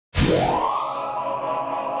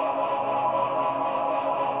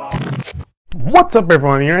What's up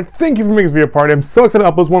everyone here, and thank you for making this video a part. I'm so excited to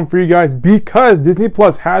upload this one for you guys because Disney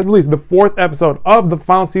Plus has released the 4th episode of the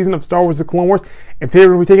final season of Star Wars: The Clone Wars, and today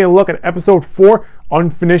we're going to be taking a look at episode 4,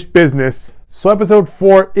 Unfinished Business. So episode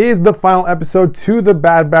 4 is the final episode to the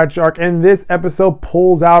Bad Batch arc, and this episode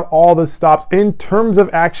pulls out all the stops in terms of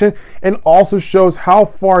action and also shows how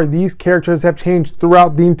far these characters have changed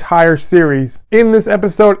throughout the entire series. In this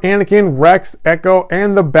episode, Anakin, Rex, Echo,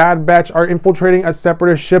 and the Bad Batch are infiltrating a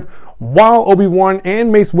separatist ship while Obi-Wan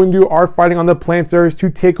and Mace Windu are fighting on the Planetary to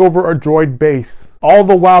take over a droid base. All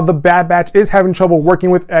the while, the Bad Batch is having trouble working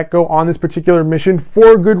with Echo on this particular mission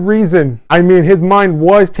for good reason. I mean, his mind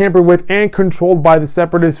was tampered with and controlled by the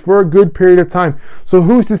Separatists for a good period of time, so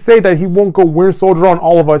who's to say that he won't go Winter Soldier on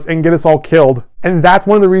all of us and get us all killed? And that's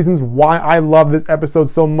one of the reasons why I love this episode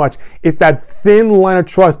so much. It's that thin line of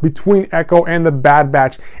trust between Echo and the Bad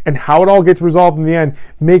Batch, and how it all gets resolved in the end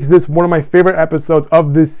makes this one of my favorite episodes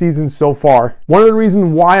of this season so far. One of the reasons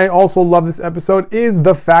why I also love this episode is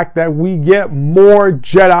the fact that we get more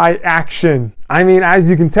Jedi action. I mean, as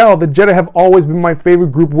you can tell, the Jedi have always been my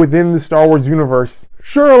favorite group within the Star Wars universe.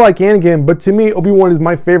 Sure, I like Anakin, but to me, Obi-Wan is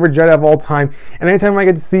my favorite Jedi of all time, and anytime I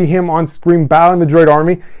get to see him on screen battling the droid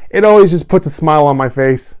army, it always just puts a smile on my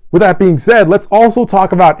face. With that being said, let's also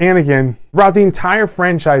talk about Anakin. Throughout the entire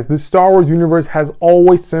franchise, the Star Wars universe has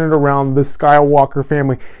always centered around the Skywalker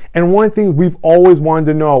family, and one of the things we've always wanted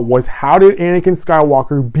to know was, how did Anakin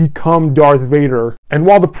Skywalker become Darth Vader? And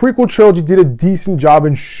while the prequel trilogy did a decent job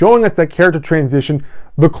in showing us that character transition,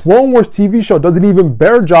 the Clone Wars TV show does an even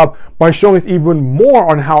better job by showing us even more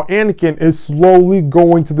on how Anakin is slowly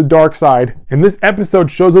going to the dark side. And this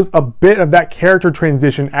episode shows us a bit of that character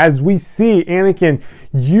transition as we see Anakin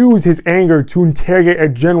use his anger to interrogate a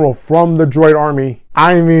general from the droid army.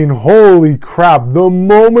 I mean, holy crap, the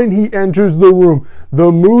moment he enters the room,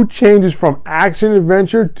 the mood changes from action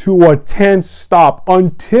adventure to a tense stop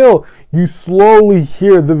until you slowly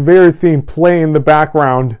hear the Vader theme play in the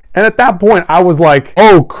background. And at that point, I was like,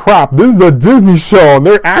 oh crap, this is a Disney show and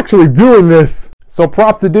they're actually doing this. So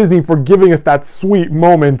props to Disney for giving us that sweet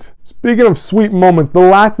moment. Speaking of sweet moments, the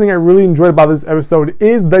last thing I really enjoyed about this episode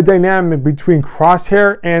is the dynamic between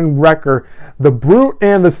Crosshair and Wrecker, the brute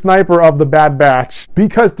and the sniper of the Bad Batch.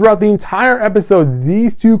 Because throughout the entire episode,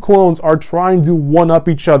 these two clones are trying to one-up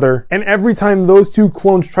each other. And every time those two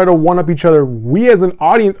clones try to one-up each other, we as an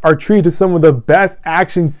audience are treated to some of the best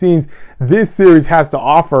action scenes this series has to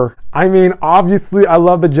offer. I mean, obviously, I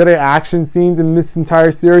love the Jedi action scenes in this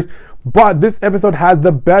entire series, but this episode has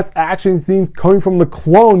the best action scenes coming from the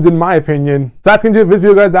clones, in my opinion. So that's going to do it for this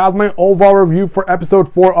video, guys. That was my overall review for episode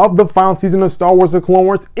 4 of the final season of Star Wars: The Clone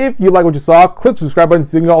Wars. If you like what you saw, click the subscribe button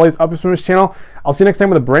so you can get all these updates from this channel. I'll see you next time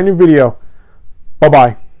with a brand new video.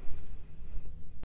 Bye-bye.